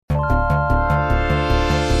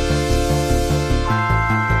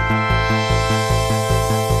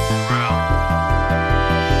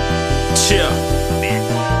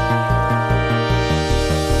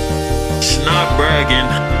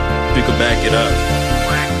back it up.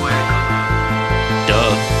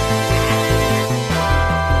 Duh.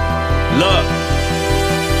 Look.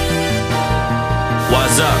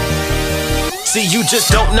 What's up? See, you just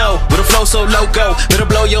don't know. With a flow so loco, it'll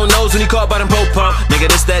blow your nose when you caught by them po-po. Nigga,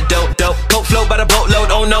 this that dope. Coke flow by the boatload.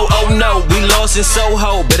 Oh no, we lost in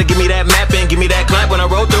Soho. Better give me that map and give me that clap when I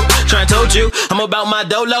roll through. Tryin' told you, I'm about my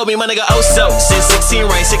dolo. Me, my nigga, oh so. Since 16,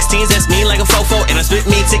 right? 16s, that's mean like a fofo. And I spit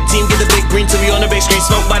me, tick team, get the big green to me on the big screen.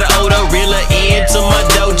 Smoke by the odor, reeler into my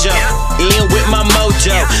dojo. In with my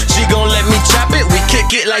mojo. She gon' let me chop it, we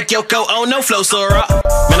kick it like Yoko. Oh no, flow so raw.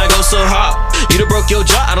 Man, I go so hard. You done broke your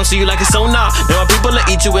jaw, I don't see you like a sonar. Now my people will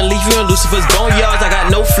eat you and leave you in Lucifer's boneyards. I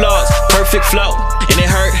got no flaws, perfect flow, and it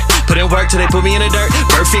hurt. Put in work till they put me in the dirt.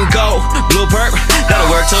 Birth and go, blue perp, that'll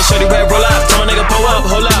work. Tell shorty wet, roll up. Tell my nigga pull up,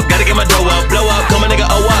 hold up. Gotta get my dough up, blow up. Call my nigga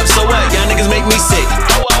oh up. So what? Y'all niggas make me sick.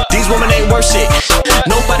 These women ain't worth shit.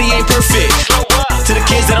 Nobody ain't perfect. To the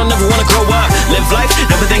kids that don't never wanna grow up, live life,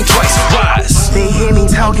 never think twice. Rise. They hear me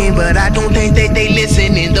talking, but I don't think that they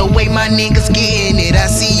listening. The way my niggas getting it, I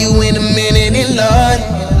see you in a minute, and Lord,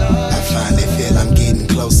 I finally feel I'm getting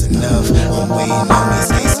close enough. I'm waiting on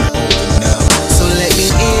these gates to open up. So let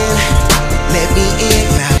me in, let me in,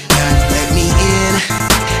 knock, knock, let me in,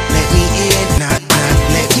 let me in, knock, knock,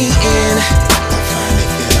 let me in. I finally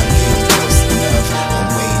feel I'm getting close enough. I'm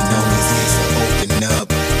waiting on these gates to open up.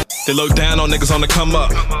 They look down on niggas on the come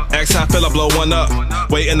up. Ask how I feel, I blow one up.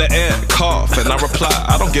 Wait in the air, cough, and I reply,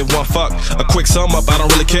 I don't give one fuck. A quick sum up, I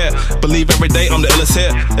don't really care. Believe every day I'm the illest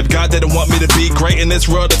here. If God didn't want me to be great in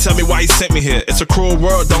this world, then tell me why he sent me here. It's a cruel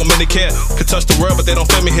world, don't many care. Could touch the world, but they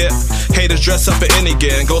don't feel me here. Haters dress up in any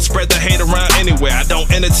gear and go spread the hate around anywhere. I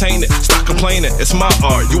don't entertain it, stop complaining. It's my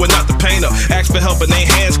art, you are not the painter. Ask for help and they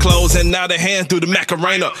hands closed, and now their hands do the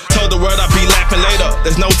Macarena. Told the world I'd be laughing later.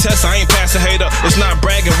 There's no test, I ain't passing hater. It's not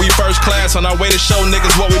bragging, we first class on our way to show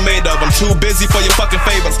niggas what we made of. I'm too busy for your fucking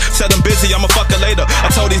favors. Said I'm busy, I'ma fuck it later. I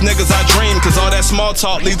told these niggas I dream, cause all that small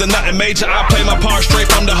talk leads to nothing major. I play my part straight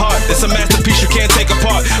from the heart. It's a masterpiece you can't take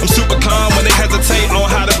apart. I'm super calm when they hesitate on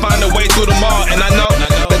how to find a way through them all. And I know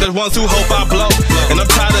that there's ones who hope I blow. And I'm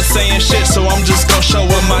tired of saying shit, so I'm just gonna show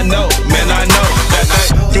them I know. Man, I know that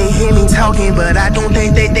they hear me talking, but I don't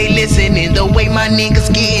think that they listening. The way my niggas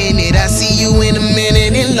getting it, I see you in a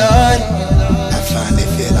minute, and Lord, I finally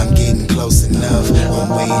feel I'm getting close enough. I'm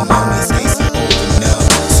waiting on these gates to open up.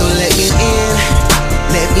 so let me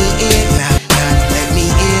in, knock, knock, let me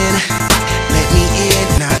in, let me in,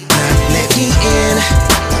 knock, knock, let me in.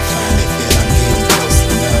 I finally feel I'm getting close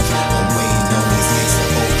enough. I'm waiting on these gates to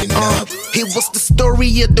open up. It was the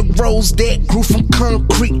story of the rose that grew from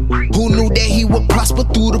concrete. Who knew that he would prosper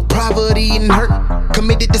through the poverty and hurt?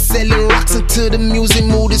 Committed to selling rocks until the music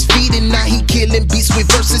moved his feet, and now he killing beats with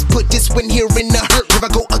verses. Put this one here in the hurt. Here I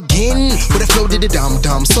go again with a flow to the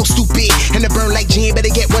dum-dum, so stupid and it burn like gin. Better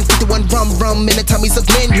get 151 rum in the tummies of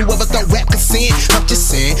men. Whoever thought rap could sin? I'm just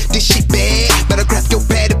saying this shit bad. Better grab your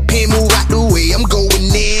pad and pen, move out the way. I'm going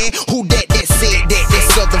there. Who that said that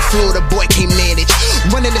Southern Florida boy can't manage?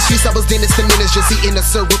 Running the streets, I was Dennis the Menace, just eating a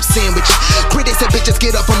syrup sandwich. Critics and bitches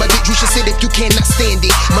get up on my dick, you should sit if you cannot stand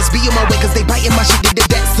it. Must be on my way cause they biting my shit,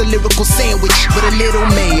 that's a lyrical sandwich. With a little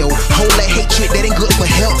mayo, whole lot hatred that ain't good for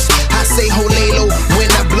health. I say holelo, when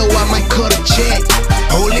I blow I might cut a check.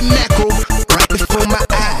 Holy mackerel, right before my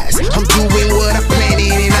eyes. I'm doing what I planned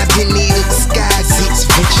and I didn't need a disguise. It's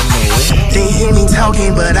Venci. They hear me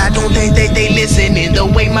talking, but I don't think that they listening. The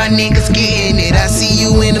way my niggas getting it, I see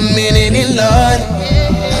you in a minute, and Lord,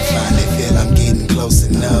 I finally feel I'm getting close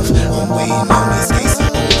enough. I'm waiting on